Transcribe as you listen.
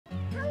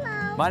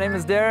My name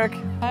is Derek.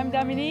 I'm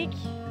Dominique.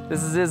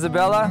 This is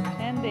Isabella.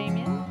 And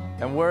Damien.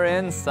 And we're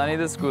in sunny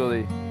the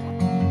Skoolie.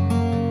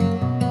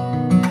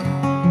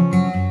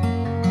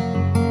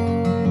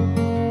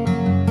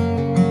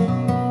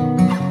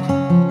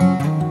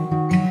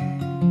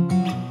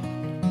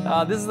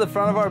 This is the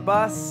front of our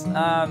bus.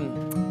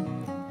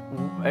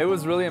 It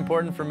was really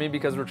important for me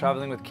because we're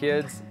traveling with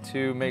kids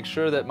to make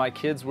sure that my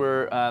kids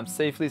were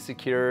safely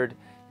secured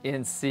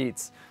in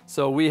seats.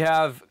 So we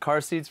have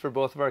car seats for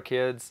both of our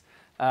kids.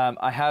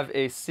 I have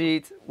a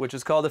seat which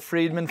is called a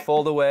Friedman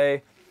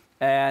fold-away,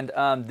 and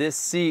this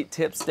seat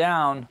tips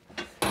down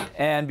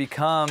and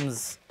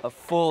becomes a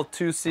full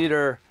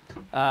two-seater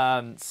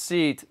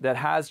seat that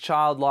has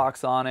child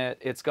locks on it.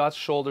 It's got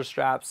shoulder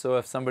straps, so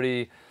if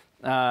somebody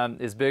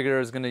is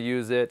bigger is going to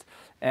use it,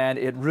 and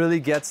it really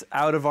gets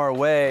out of our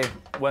way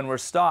when we're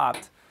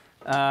stopped.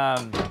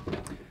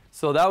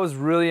 So that was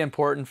really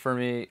important for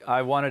me.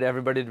 I wanted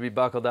everybody to be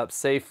buckled up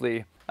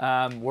safely.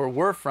 Where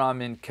we're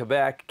from in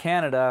Quebec,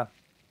 Canada,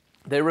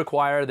 they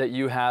require that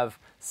you have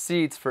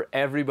seats for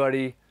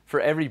everybody,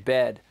 for every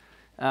bed.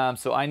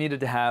 So I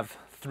needed to have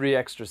 3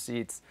 extra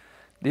seats.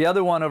 The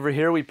other one over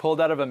here we pulled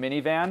out of a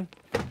minivan,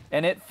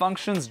 and it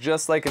functions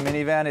just like a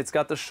minivan. It's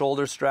got the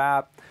shoulder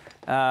strap.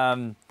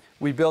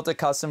 We built a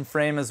custom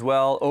frame as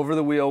well over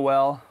the wheel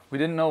well. We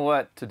didn't know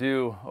what to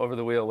do over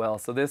the wheel well,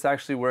 so this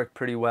actually worked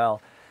pretty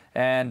well.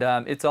 And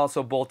it's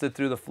also bolted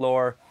through the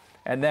floor.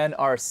 And then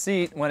our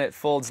seat, when it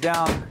folds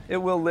down, it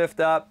will lift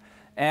up,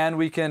 and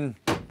we can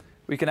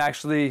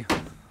actually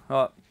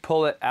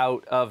pull it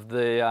out of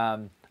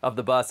the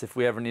bus if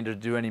we ever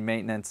needed to do any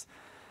maintenance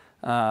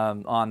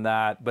on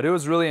that. But it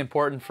was really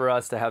important for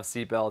us to have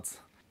seat belts.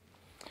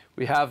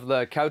 We have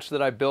the couch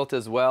that I built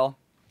as well.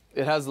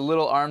 It has a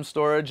little arm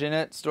storage in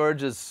it.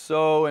 Storage is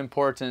so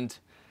important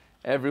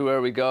everywhere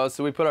we go.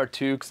 So we put our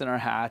toques and our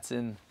hats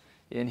in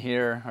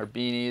here, our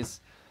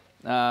beanies,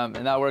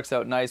 and that works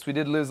out nice. We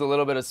did lose a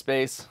little bit of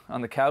space on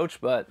the couch,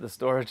 but the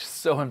storage is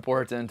so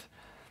important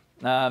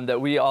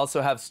that we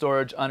also have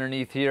storage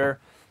underneath here.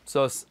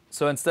 So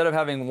instead of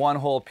having one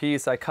whole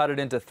piece, I cut it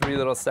into 3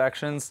 little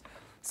sections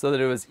so that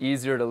it was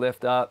easier to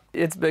lift up.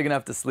 It's big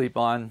enough to sleep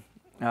on,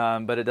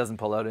 but it doesn't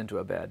pull out into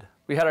a bed.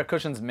 We had our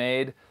cushions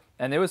made,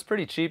 and it was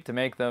pretty cheap to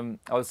make them.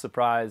 I was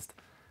surprised.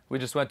 We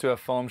just went to a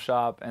foam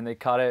shop and they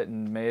cut it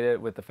and made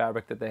it with the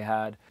fabric that they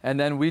had. And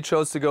then we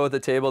chose to go with a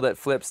table that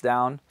flips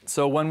down.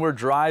 So when we're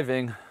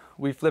driving,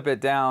 we flip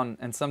it down,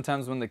 and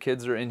sometimes when the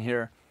kids are in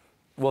here,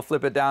 we'll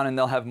flip it down and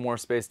they'll have more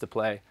space to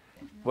play.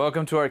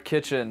 Welcome to our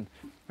kitchen.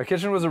 Our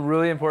kitchen was a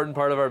really important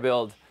part of our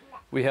build.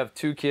 We have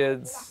 2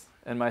 kids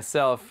and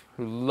myself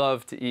who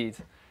love to eat,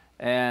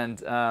 and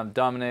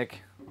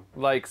Dominic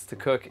likes to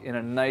cook in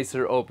a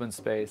nicer open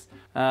space.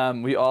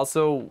 We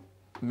also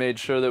made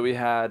sure that we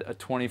had a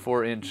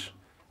 24-inch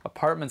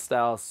apartment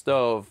style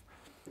stove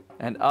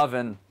and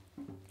oven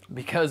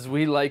because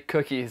we like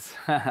cookies.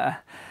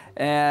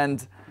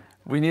 And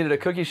we needed a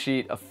cookie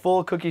sheet, a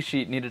full cookie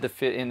sheet needed to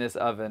fit in this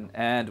oven.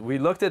 And we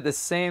looked at the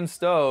same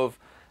stove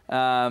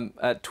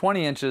at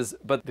 20 inches,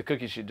 but the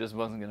cookie sheet just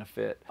wasn't gonna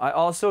fit. I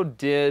also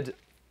did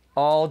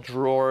all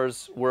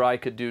drawers where I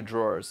could do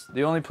drawers.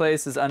 The only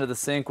place is under the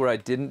sink where I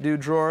didn't do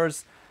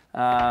drawers,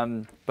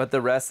 but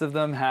the rest of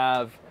them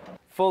have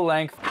full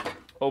length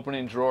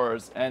opening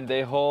drawers, and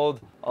they hold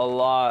a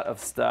lot of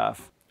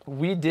stuff.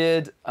 We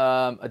did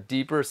a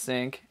deeper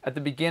sink. At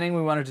the beginning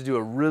we wanted to do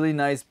a really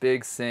nice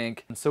big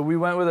sink, so we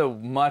went with a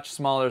much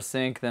smaller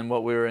sink than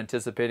what we were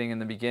anticipating in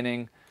the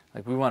beginning.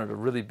 Like, we wanted a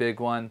really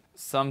big one.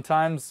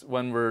 Sometimes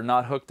when we're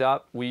not hooked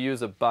up, we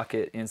use a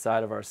bucket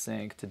inside of our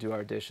sink to do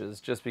our dishes,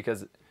 just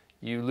because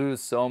you lose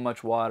so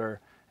much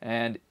water,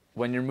 and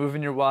when you're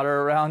moving your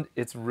water around,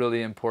 it's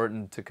really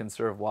important to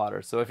conserve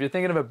water. So if you're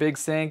thinking of a big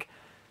sink,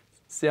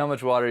 see how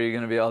much water you're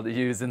gonna be able to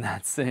use in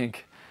that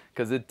sink,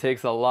 because it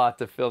takes a lot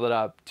to fill it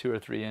up 2 or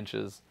 3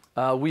 inches.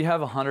 We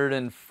have a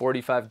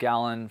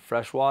 145-gallon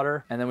fresh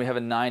water, and then we have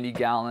a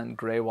 90-gallon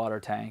gray water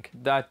tank.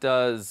 That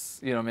does,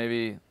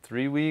 maybe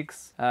 3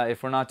 weeks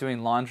if we're not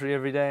doing laundry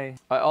every day.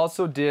 I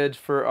also did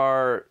for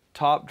our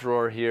top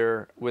drawer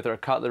here with our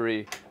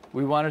cutlery,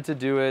 we wanted to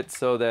do it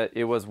so that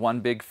it was one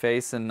big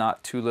face and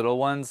not 2 little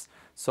ones.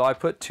 So I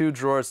put 2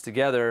 drawers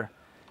together,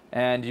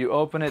 and you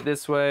open it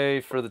this way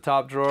for the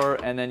top drawer,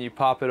 and then you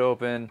pop it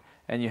open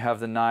and you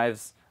have the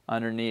knives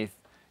underneath.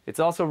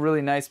 It's also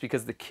really nice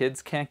because the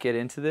kids can't get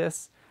into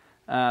this.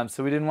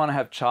 So we didn't want to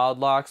have child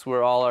locks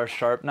where all our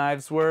sharp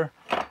knives were.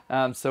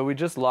 So we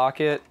just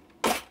lock it,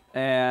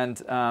 and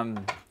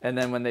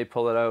then when they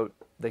pull it out,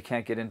 they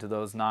can't get into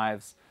those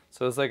knives.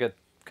 So it's like a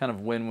kind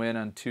of win-win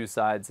on 2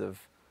 sides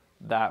of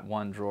that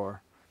one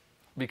drawer.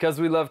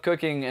 Because we love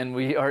cooking and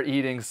we are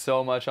eating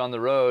so much on the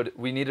road,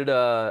 we needed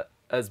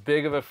as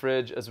big of a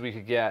fridge as we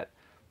could get.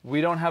 We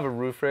don't have a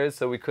roof raise,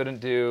 so we couldn't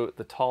do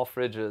the tall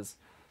fridges.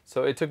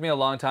 So it took me a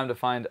long time to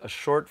find a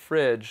short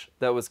fridge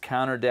that was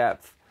counter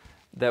depth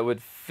that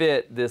would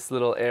fit this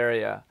little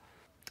area.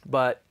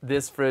 But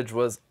this fridge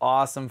was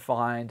awesome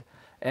find,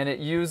 and it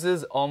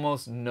uses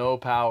almost no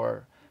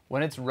power.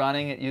 When it's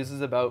running, it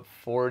uses about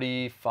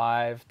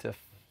 45 to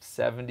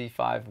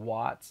 75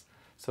 watts.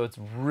 So it's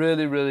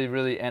really, really,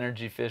 really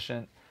energy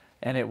efficient.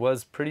 And it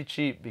was pretty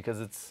cheap because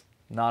it's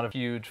not a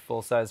huge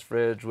full-size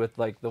fridge with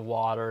like the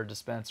water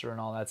dispenser and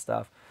all that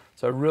stuff.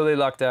 So I really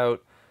lucked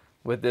out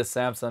with this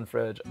Samsung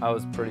fridge. I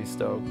was pretty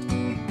stoked.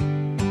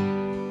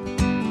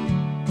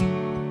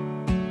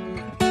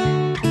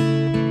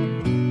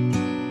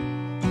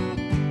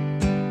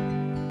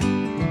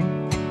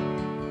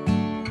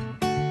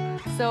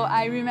 So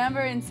I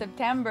remember in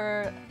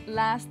September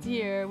last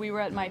year, we were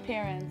at my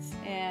parents',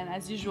 and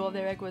as usual,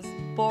 Derek was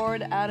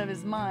bored out of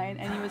his mind,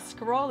 and he was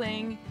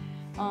scrolling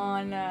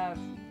on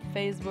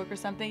Facebook or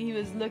something. He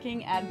was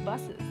looking at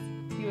buses.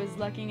 He was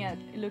looking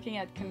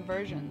at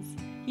conversions.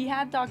 He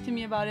had talked to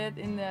me about it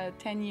in the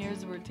 10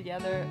 years we were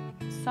together.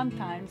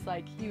 Sometimes,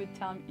 like, he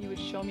would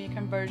show me a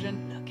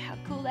conversion. Look how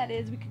cool that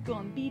is. We could go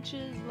on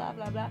beaches, blah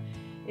blah blah.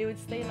 It would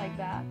stay like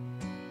that.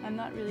 I'm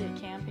not really a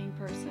camping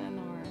person,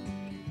 or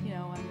you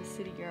know, I'm a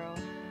city girl.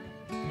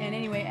 And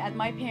anyway, at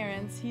my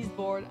parents', he's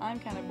bored, I'm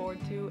kind of bored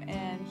too,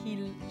 and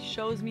he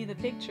shows me the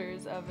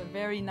pictures of a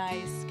very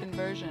nice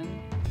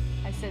conversion.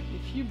 I said,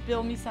 if you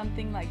build me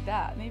something like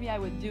that, maybe I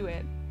would do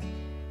it.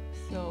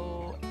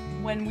 So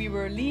when we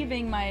were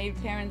leaving my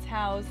parents'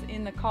 house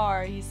in the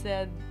car, he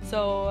said,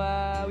 so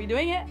are we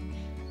doing it?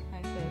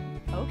 I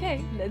said,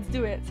 okay, let's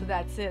do it. So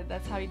that's it,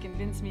 that's how he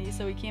convinced me.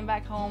 So we came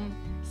back home,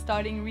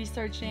 starting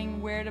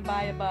researching where to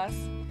buy a bus.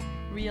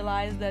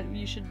 Realized that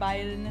you should buy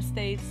it in the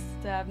States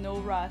to have no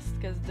rust,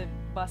 because the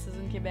buses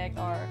in Quebec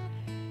are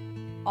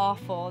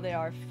awful. They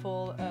are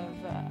full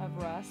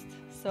of rust.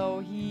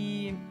 So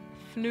he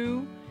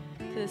flew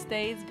to the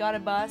States, got a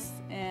bus,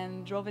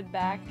 and drove it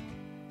back.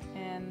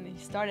 And he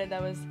started,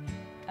 that was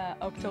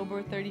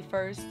October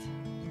 31st,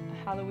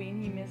 Halloween.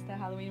 He missed the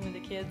Halloween with the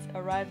kids,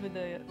 arrived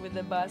with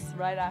the bus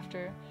right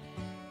after,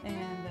 and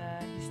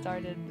he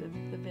started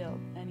the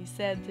build. And he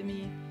said to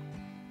me,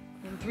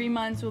 in 3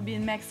 months, we'll be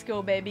in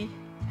Mexico, baby.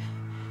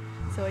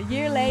 So a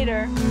year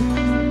later,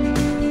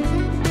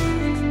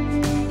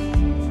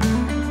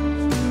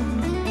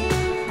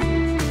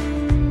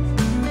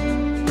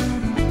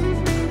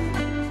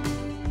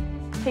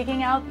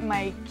 taking out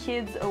my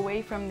kids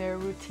away from their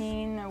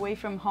routine, away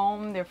from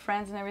home, their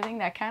friends and everything,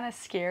 that kind of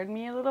scared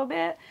me a little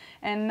bit.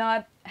 And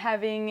not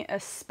having a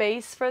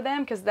space for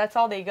them, because that's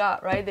all they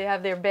got, right? They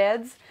have their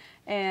beds,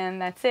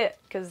 and that's it,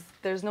 because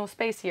there's no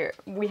space here.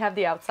 We have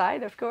the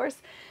outside, of course,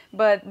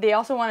 but they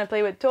also want to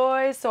play with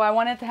toys, so I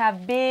wanted to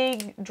have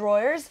big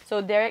drawers.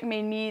 So Derek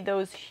made me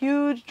those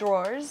huge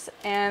drawers,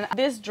 and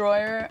this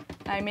drawer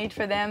I made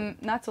for them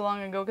not so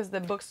long ago, because the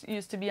books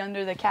used to be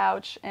under the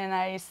couch, and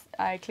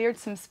I cleared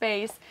some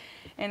space,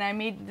 and I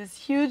made this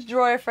huge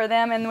drawer for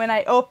them. And when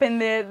I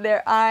opened it,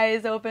 their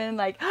eyes opened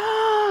like,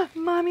 oh,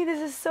 Mommy, this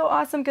is so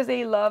awesome, because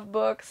they love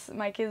books.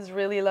 My kids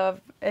really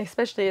love,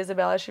 especially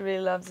Isabella, she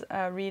really loves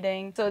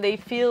reading. So they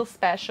feel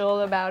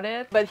special about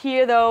it. But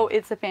here though,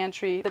 it's a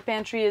pantry. The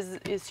pantry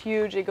is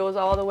huge. It goes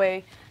all the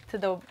way to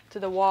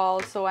the wall.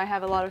 So I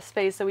have a lot of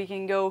space, so we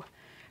can go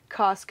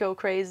Costco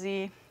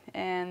crazy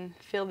and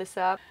fill this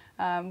up.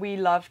 We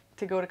love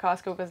to go to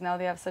Costco because now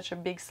they have such a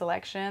big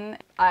selection.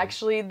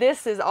 Actually,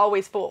 this is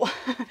always full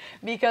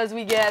because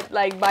we get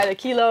like by the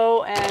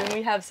kilo and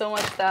we have so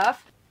much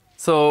stuff.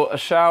 So a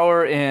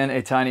shower in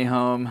a tiny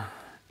home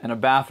and a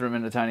bathroom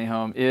in a tiny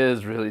home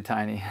is really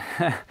tiny.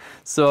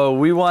 So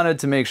we wanted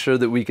to make sure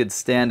that we could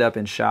stand up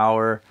and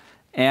shower,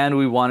 and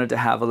we wanted to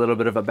have a little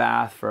bit of a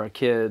bath for our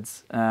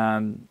kids.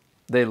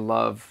 They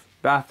love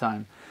bath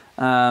time.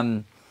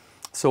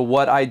 So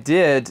what I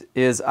did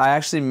is I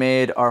actually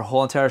made our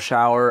whole entire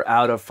shower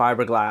out of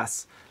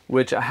fiberglass,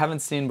 which I haven't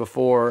seen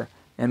before.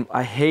 And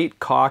I hate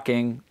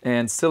caulking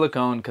and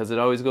silicone because it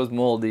always goes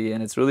moldy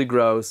and it's really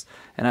gross.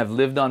 And I've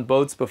lived on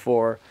boats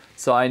before,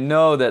 so I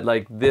know that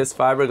like this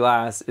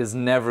fiberglass is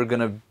never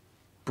gonna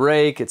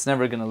break, it's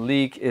never gonna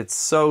leak, it's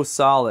so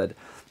solid.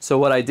 So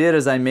what I did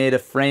is I made a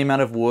frame out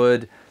of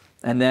wood,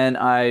 and then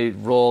I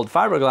rolled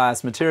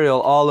fiberglass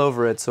material all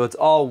over it, so it's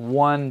all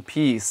one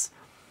piece.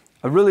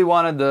 I really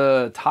wanted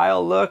the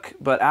tile look,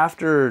 but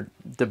after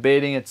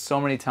debating it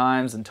so many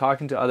times and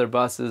talking to other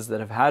buses that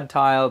have had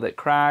tile that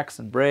cracks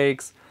and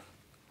breaks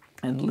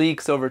and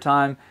leaks over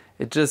time,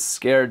 it just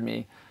scared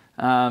me.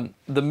 The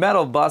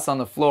metal bus on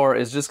the floor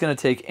is just going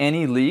to take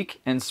any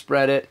leak and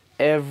spread it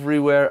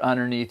everywhere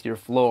underneath your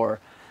floor,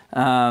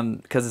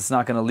 because it's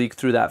not going to leak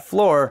through that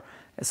floor.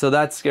 So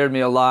that scared me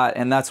a lot,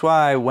 and that's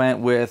why I went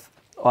with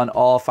an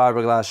all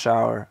fiberglass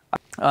shower.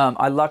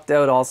 I lucked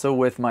out also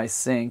with my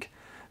sink,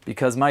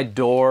 because my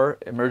door,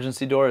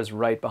 emergency door, is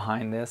right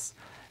behind this,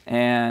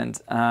 and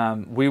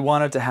we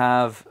wanted to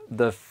have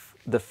the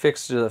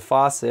fixture, the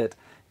faucet,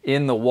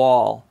 in the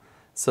wall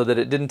so that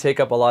it didn't take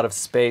up a lot of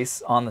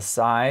space on the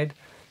side.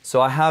 So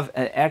I have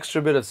an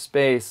extra bit of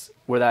space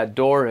where that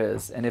door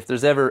is, and if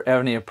there's ever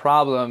any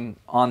problem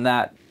on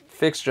that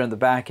fixture in the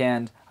back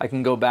end, I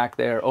can go back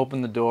there,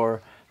 open the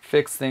door,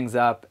 fix things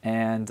up,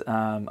 and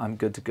I'm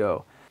good to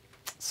go.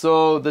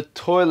 So the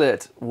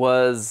toilet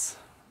was,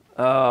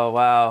 oh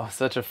wow,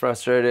 such a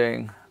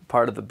frustrating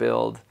part of the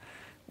build.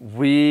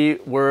 we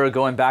were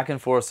going back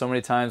and forth so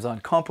many times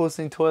on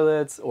composting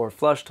toilets or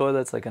flush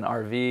toilets like an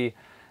RV.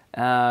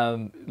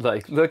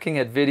 Like looking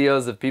at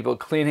videos of people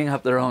cleaning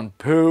up their own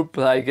poop.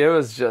 Like it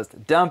was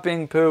just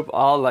dumping poop,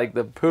 all like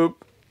the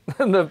poop.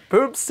 The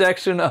poop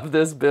section of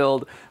this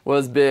build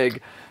was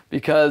big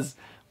because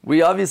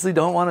we obviously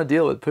don't want to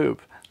deal with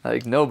poop.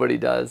 Like nobody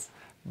does.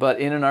 But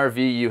in an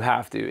RV you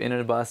have to. In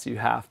a bus you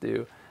have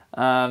to.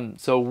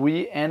 So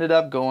we ended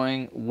up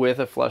going with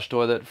a flush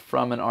toilet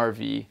from an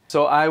RV.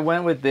 So I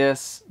went with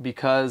this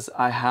because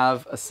I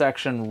have a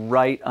section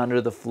right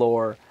under the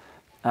floor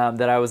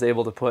that I was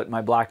able to put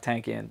my black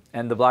tank in.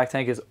 And the black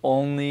tank is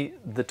only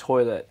the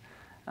toilet.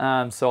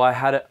 So I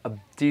had a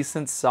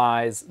decent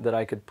size that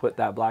I could put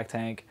that black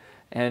tank,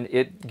 and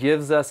it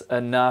gives us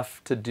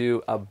enough to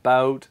do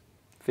about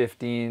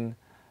 15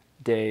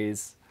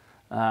 days.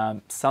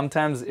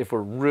 Sometimes if we're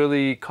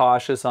really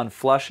cautious on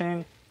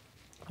flushing,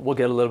 we'll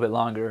get a little bit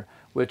longer,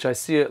 which I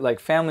see it like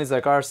families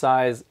like our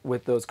size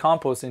with those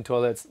composting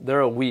toilets, they're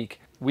a week.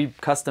 We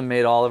custom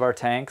made all of our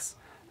tanks.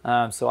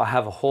 So I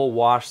have a whole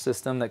wash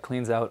system that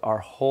cleans out our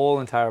whole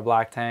entire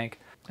black tank.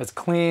 As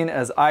clean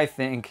as I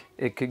think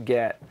it could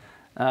get,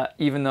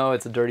 even though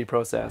it's a dirty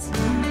process.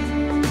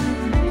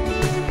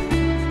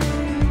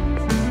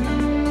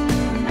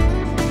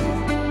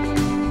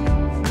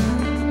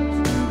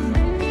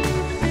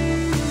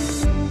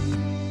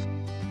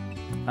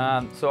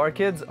 So our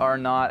kids are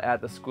not at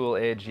the school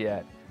age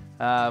yet.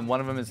 One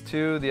of them is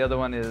 2, the other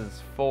one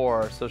is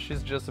 4, so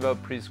she's just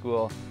about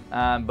preschool.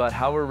 But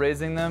how we're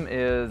raising them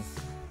is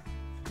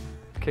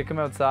kick them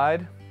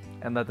outside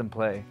and let them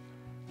play,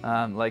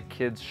 like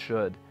kids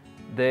should.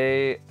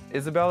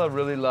 Isabella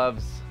really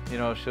loves, you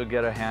know, she'll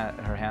get her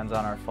hands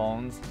on our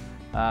phones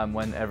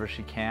whenever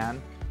she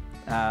can.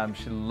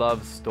 She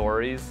loves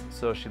stories,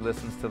 so she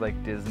listens to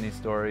like Disney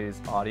stories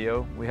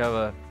audio. We have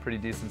a pretty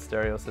decent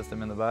stereo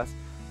system in the bus.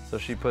 So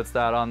she puts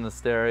that on the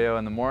stereo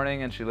in the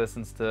morning and she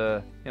listens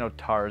to, you know,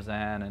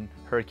 Tarzan and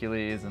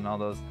Hercules and all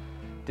those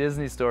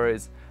Disney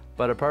stories.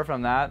 But apart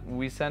from that,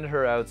 we send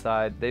her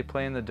outside. They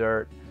play in the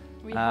dirt.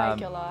 We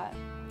hike a lot.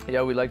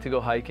 Yeah, we like to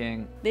go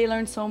hiking. They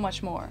learn so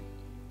much more.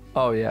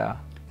 Oh yeah.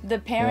 The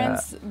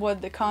parents,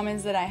 what the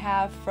comments that I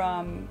have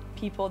from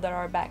people that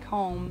are back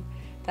home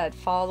that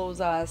follows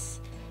us,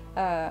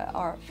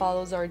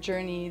 follows our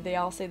journey, they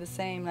all say the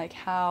same, like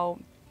how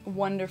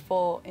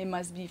wonderful it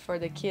must be for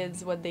the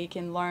kids, what they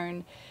can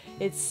learn.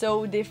 It's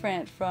so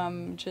different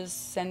from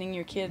just sending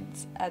your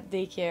kids at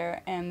daycare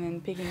and then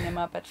picking them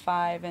up at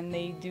 5 and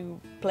they do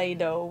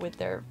Play-Doh with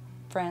their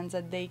friends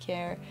at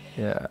daycare.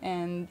 Yeah.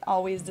 And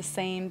always the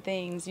same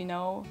things, you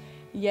know.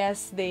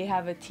 Yes, they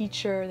have a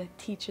teacher that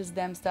teaches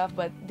them stuff,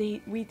 but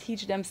we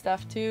teach them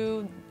stuff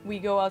too. We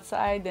go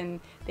outside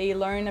and they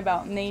learn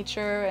about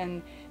nature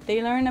and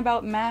they learn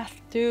about math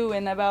too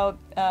and about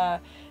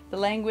the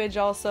language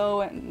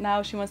also. And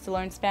now she wants to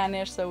learn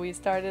Spanish, so we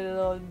started a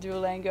little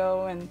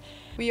Duolingo, and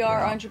we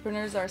are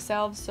entrepreneurs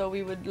ourselves, so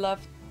we would love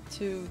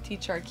to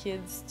teach our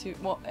kids to,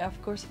 well,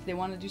 of course, if they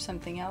want to do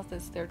something else,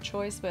 that's their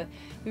choice, but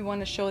we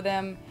want to show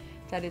them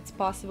that it's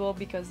possible,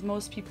 because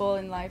most people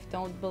in life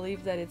don't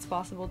believe that it's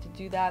possible to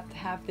do that, to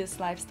have this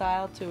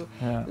lifestyle, to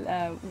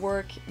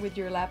work with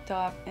your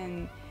laptop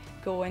and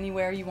go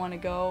anywhere you want to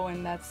go,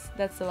 and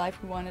that's the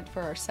life we wanted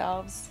for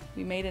ourselves.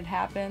 We made it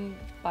happen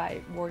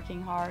by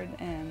working hard,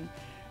 and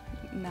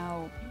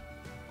now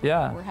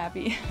we're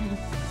happy.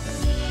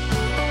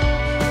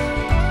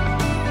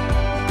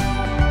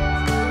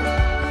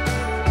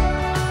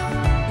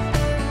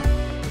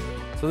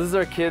 So this is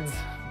our kids'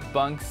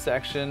 bunk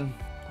section.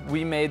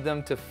 We made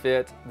them to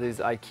fit these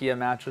IKEA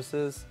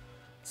mattresses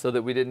so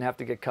that we didn't have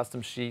to get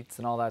custom sheets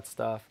and all that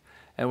stuff.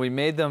 And we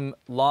made them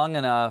long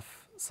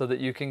enough so that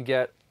you can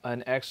get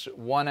an extra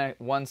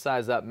one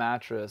size up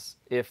mattress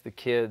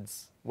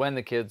when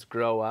the kids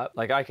grow up.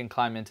 Like I can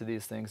climb into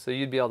these things, so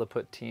you'd be able to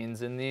put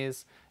teens in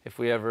these if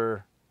we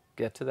ever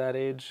get to that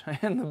age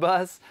in the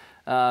bus.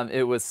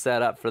 It was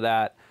set up for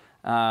that.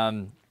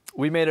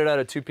 We made it out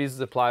of 2 pieces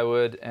of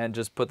plywood and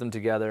just put them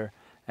together.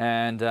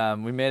 And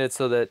we made it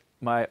so that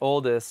my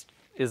oldest,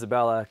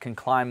 Isabella, can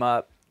climb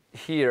up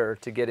here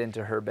to get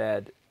into her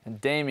bed. And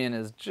Damien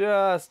is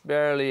just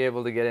barely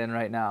able to get in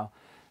right now.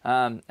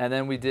 And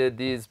then we did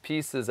these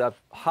pieces up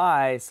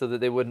high so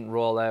that they wouldn't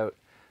roll out.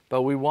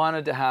 But we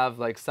wanted to have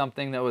like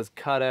something that was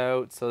cut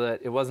out so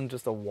that it wasn't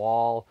just a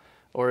wall,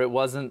 or it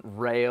wasn't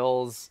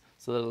rails,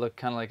 so that it looked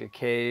kind of like a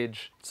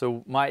cage.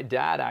 So my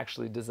dad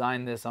actually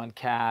designed this on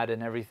CAD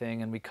and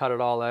everything, and we cut it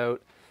all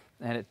out,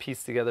 and it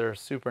pieced together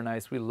super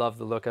nice. We love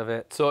the look of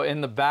it. So in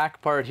the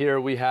back part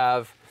here, we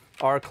have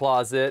our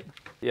closet.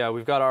 Yeah,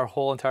 we've got our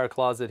whole entire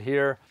closet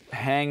here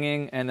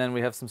hanging, and then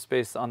we have some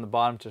space on the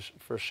bottom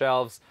for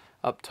shelves.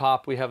 Up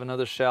top, we have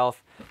another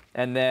shelf.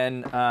 And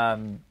then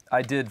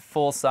I did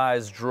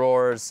full-size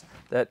drawers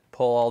that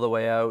pull all the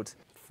way out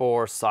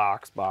for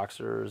socks,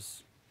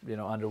 boxers, you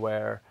know,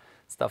 underwear,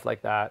 stuff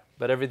like that.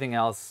 But everything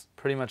else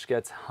pretty much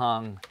gets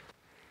hung.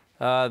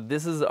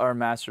 This is our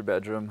master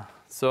bedroom.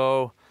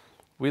 So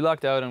we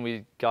lucked out and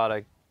we got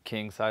a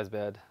king-size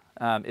bed.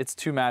 It's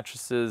 2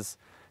 mattresses.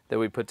 that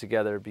we put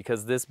together,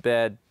 because this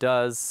bed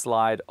does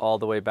slide all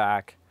the way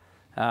back.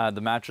 The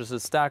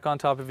mattresses stack on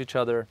top of each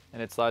other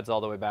and it slides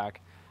all the way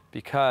back,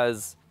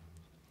 because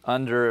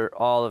under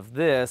all of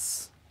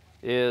this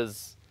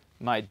is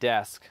my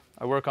desk.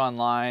 I work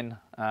online.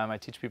 I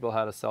teach people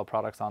how to sell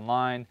products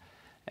online,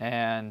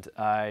 and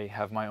I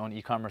have my own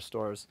e-commerce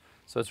stores.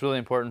 So it's really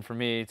important for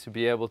me to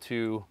be able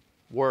to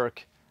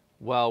work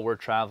while we're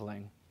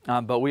traveling.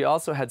 But we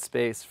also had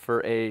space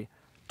for a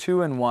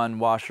 2-in-1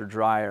 washer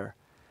dryer.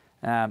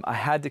 I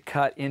had to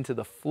cut into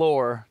the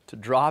floor to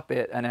drop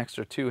it an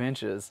extra 2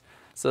 inches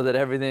so that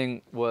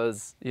everything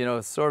was, you know,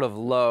 sort of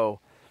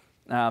low.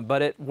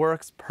 But it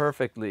works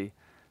perfectly.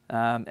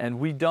 And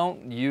we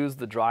don't use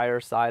the dryer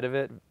side of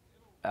it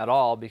at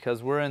all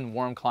because we're in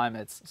warm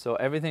climates. So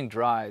everything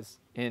dries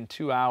in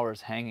 2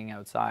 hours hanging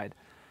outside.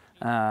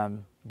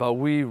 But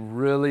we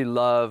really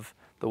love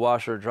the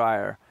washer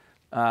dryer.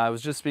 I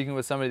was just speaking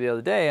with somebody the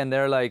other day and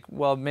they're like,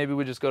 well, maybe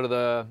we just go to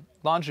the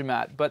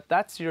laundromat. But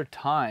that's your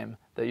time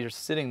that you're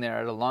sitting there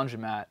at a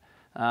laundromat,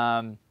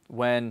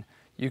 when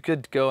you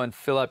could go and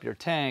fill up your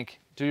tank,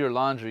 do your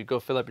laundry, go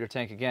fill up your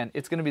tank again.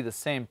 It's going to be the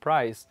same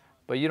price,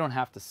 but you don't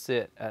have to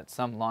sit at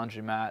some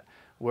laundromat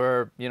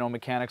where, you know,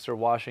 mechanics are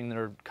washing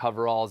their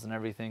coveralls and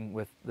everything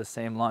with the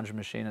same laundry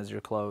machine as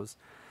your clothes.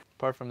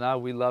 Apart from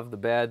that, we love the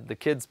bed. The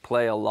kids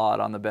play a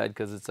lot on the bed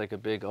because it's like a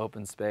big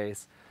open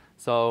space.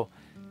 So,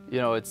 you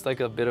know, it's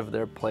like a bit of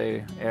their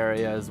play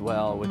area as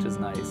well, which is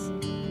nice.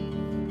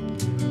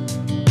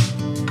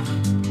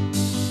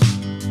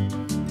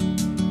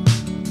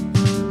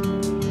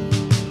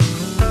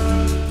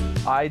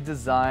 I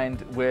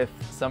designed with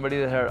somebody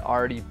that had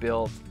already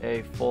built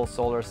a full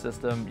solar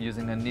system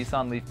using a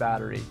Nissan Leaf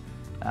battery.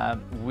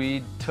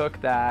 We took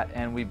that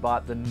and we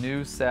bought the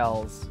new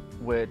cells,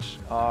 which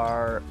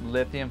are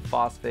lithium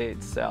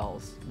phosphate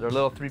cells. They're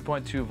little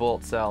 3.2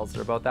 volt cells.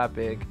 They're about that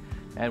big.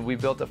 And we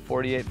built a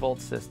 48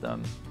 volt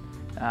system.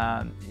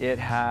 It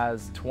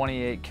has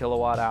 28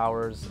 kilowatt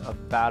hours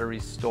of battery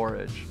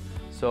storage.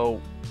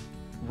 So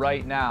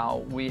right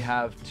now we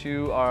have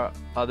 2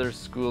 other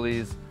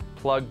Skoolies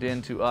plugged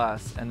into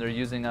us, and they're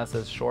using us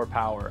as shore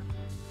power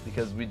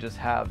because we just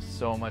have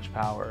so much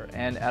power.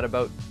 And at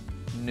about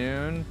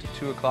noon to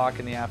 2 o'clock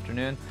in the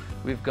afternoon,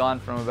 we've gone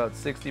from about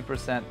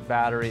 60%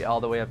 battery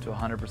all the way up to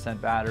 100%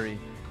 battery.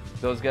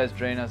 Those guys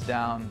drain us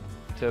down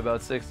to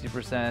about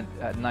 60%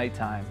 at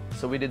nighttime.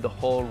 So we did the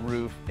whole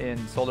roof in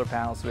solar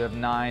panels. So we have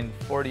 9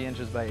 40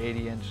 inches by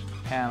 80 inch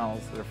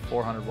panels that are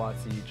 400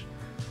 watts each.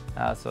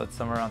 So it's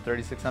somewhere around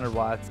 3,600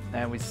 watts.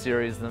 And we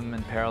series them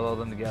and parallel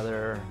them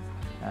together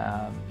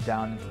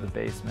down into the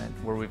basement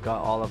where we've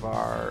got all of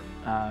our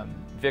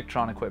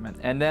Victron equipment.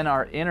 And then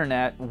our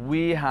internet,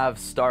 we have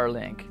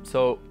Starlink.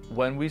 So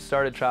when we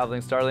started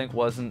traveling, Starlink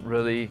wasn't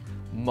really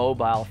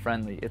mobile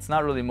friendly. It's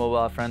not really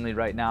mobile friendly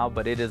right now,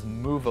 but it is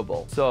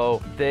movable.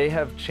 So they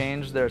have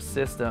changed their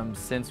system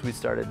since we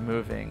started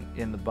moving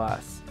in the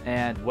bus.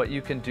 And what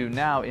you can do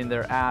now in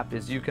their app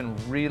is you can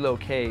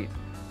relocate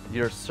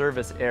your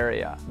service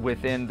area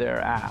within their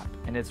app,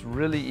 and it's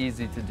really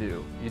easy to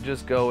do. You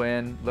just go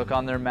in, look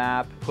on their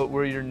map, put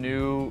where your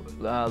new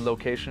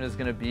location is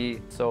going to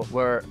be. So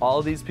where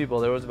all these people,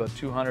 there was about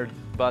 200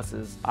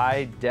 buses,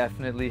 I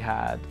definitely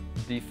had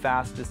the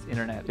fastest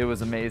internet. It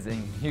was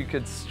amazing. You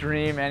could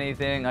stream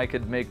anything. I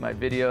could make my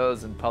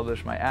videos and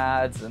publish my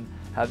ads and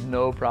have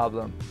no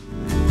problem.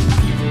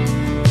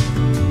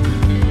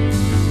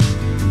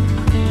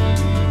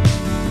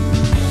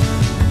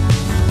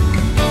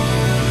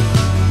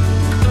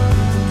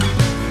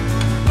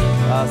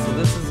 So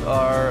this is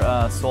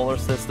our solar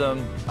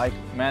system. I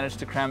managed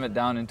to cram it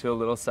down into a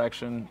little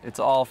section. It's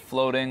all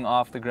floating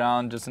off the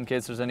ground just in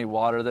case there's any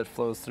water that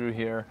flows through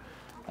here.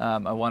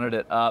 I wanted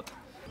it up.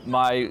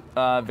 My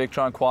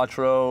Victron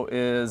Quattro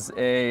is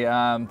a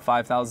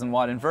 5,000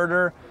 watt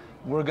inverter.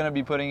 We're going to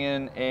be putting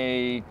in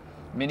a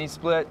mini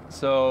split,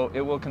 so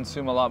it will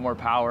consume a lot more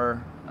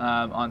power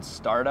on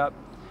startup.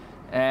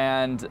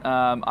 And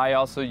I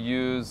also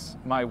use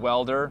my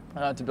welder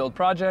to build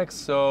projects,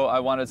 so I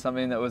wanted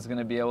something that was going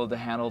to be able to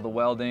handle the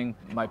welding,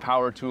 my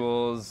power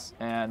tools,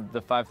 and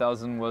the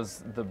 5,000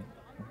 was the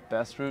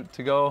best route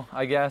to go,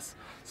 I guess.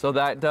 So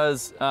that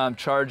does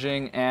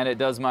charging, and it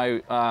does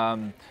my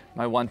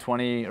my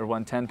 120 or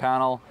 110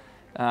 panel,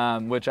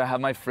 which I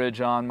have my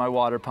fridge on. My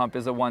water pump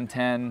is a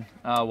 110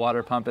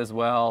 water pump as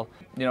well.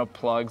 You know,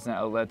 plugs and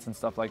outlets and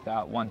stuff like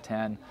that,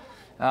 110.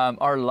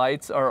 Our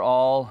lights are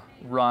all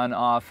run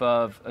off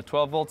of a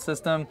 12 volt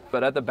system,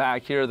 but at the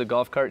back here, the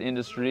golf cart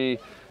industry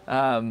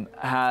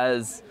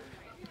has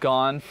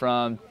gone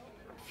from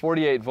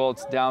 48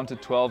 volts down to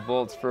 12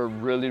 volts for a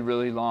really,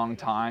 really long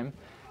time.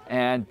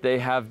 And they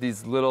have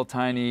these little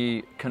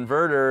tiny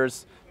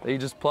converters that you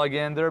just plug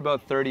in. They're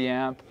about 30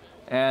 amp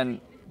and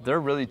they're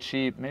really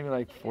cheap, maybe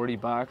like 40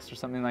 bucks or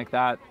something like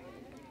that.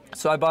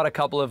 So I bought a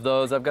couple of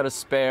those. I've got a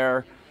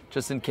spare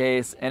just in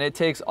case, and it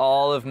takes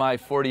all of my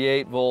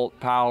 48 volt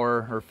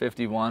power, or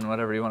 51,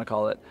 whatever you want to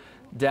call it,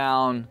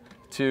 down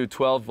to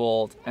 12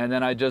 volt, and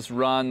then I just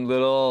run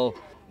little,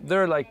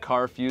 they're like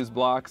car fuse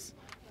blocks,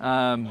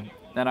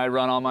 and I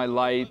run all my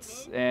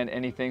lights and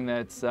anything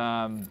that's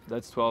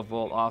 12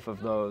 volt off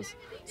of those.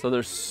 So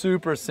they're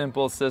super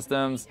simple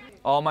systems.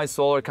 All my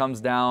solar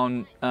comes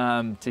down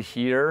to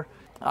here.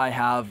 I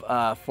have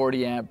a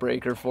 40 amp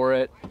breaker for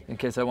it in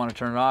case I want to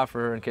turn it off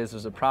or in case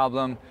there's a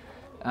problem.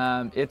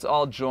 It's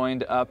all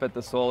joined up at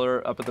the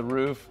solar, up at the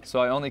roof. So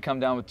I only come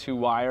down with 2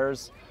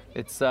 wires.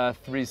 It's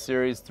 3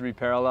 series, 3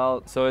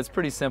 parallel. So it's a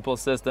pretty simple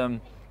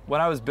system. When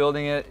I was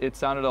building it, it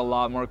sounded a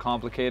lot more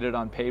complicated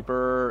on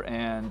paper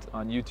and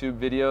on YouTube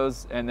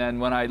videos. And then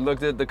when I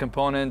looked at the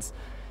components,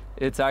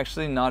 it's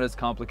actually not as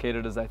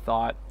complicated as I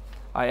thought.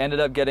 I ended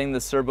up getting the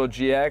Serbo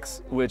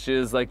GX, which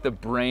is like the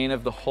brain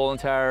of the whole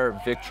entire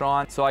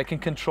Victron. So I can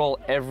control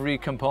every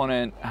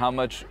component, how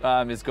much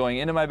is going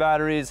into my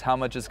batteries, how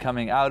much is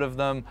coming out of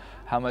them,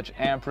 how much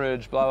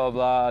amperage, blah, blah,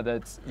 blah,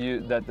 that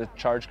the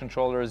charge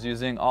controller is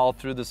using, all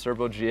through the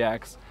Serbo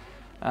GX.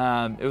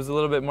 It was a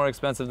little bit more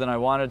expensive than I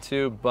wanted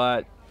to,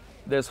 but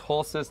this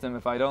whole system,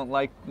 if I don't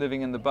like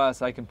living in the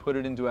bus, I can put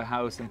it into a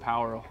house and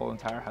power a whole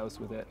entire house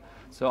with it.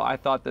 So I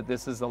thought that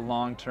this is a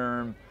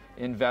long-term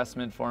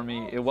investment for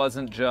me. It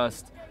wasn't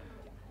just,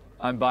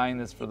 I'm buying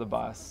this for the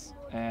bus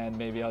and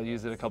maybe I'll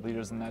use it a couple of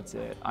years and that's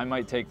it. I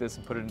might take this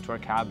and put it into our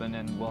cabin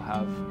and we'll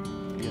have,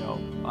 you know,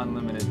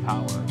 unlimited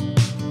power.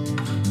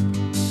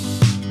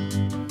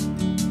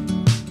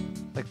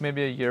 Like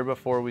maybe a year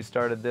before we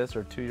started this,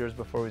 or 2 years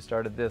before we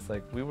started this,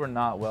 like we were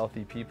not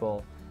wealthy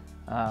people.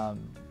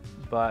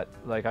 But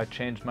like I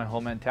changed my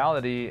whole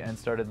mentality and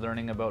started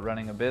learning about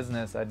running a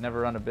business. I'd never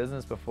run a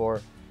business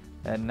before.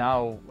 And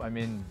now, I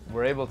mean,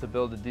 we're able to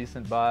build a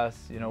decent bus.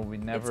 You know, we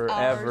never it's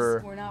ours.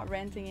 ever. We're not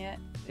renting it.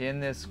 In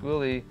this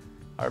Skoolie,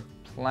 our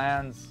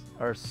plans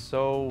are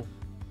so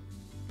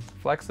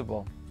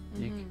flexible.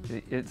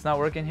 It's not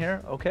working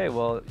here? Okay,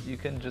 well, you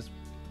can just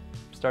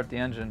start the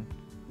engine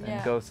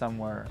and go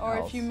somewhere or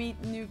else. If you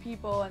meet new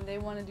people and they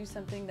want to do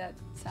something that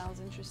sounds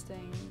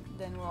interesting,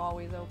 then we're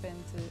always open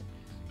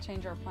to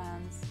change our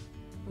plans.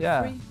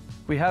 Yeah, free.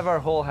 We have our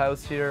whole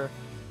house here.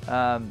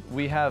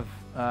 We have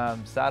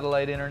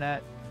satellite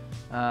internet,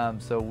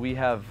 so we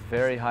have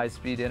very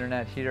high-speed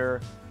internet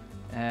here,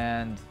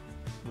 and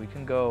we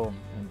can go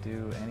and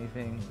do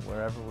anything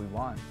wherever we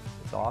want.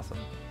 It's awesome.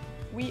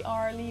 We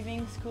are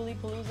leaving Skoolie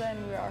Palooza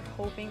and we are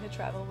hoping to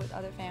travel with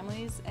other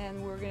families,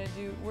 and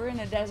we're in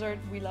a desert.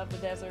 We love the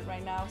desert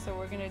right now, so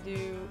we're gonna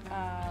do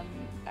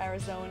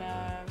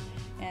Arizona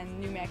and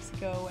New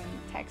Mexico and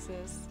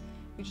Texas.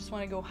 We just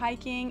want to go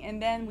hiking,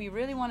 and then we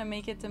really want to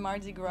make it to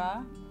Mardi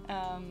Gras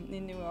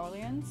in New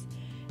Orleans.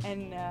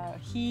 And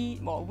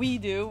we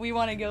do. We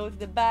want to go to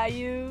the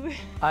bayou.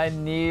 I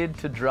need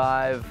to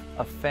drive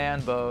a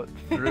fan boat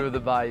through the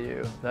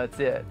bayou. That's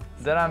it.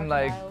 Then I'm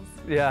like,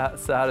 yeah,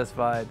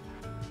 satisfied.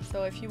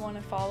 So if you want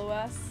to follow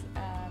us,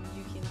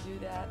 you can do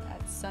that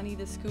at Sunny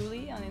the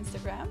Skoolie on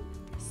Instagram.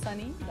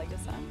 Sunny, like the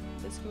sun,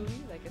 the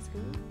Skoolie, like a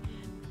Skoolie.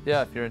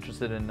 Yeah, if you're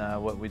interested in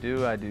what we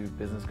do, I do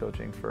business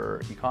coaching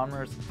for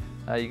e-commerce.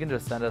 You can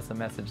just send us a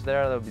message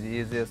there. That'll be the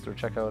easiest, or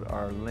check out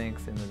our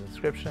links in the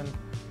description.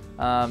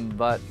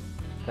 But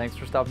thanks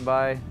for stopping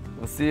by.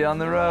 We'll see you on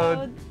the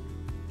road.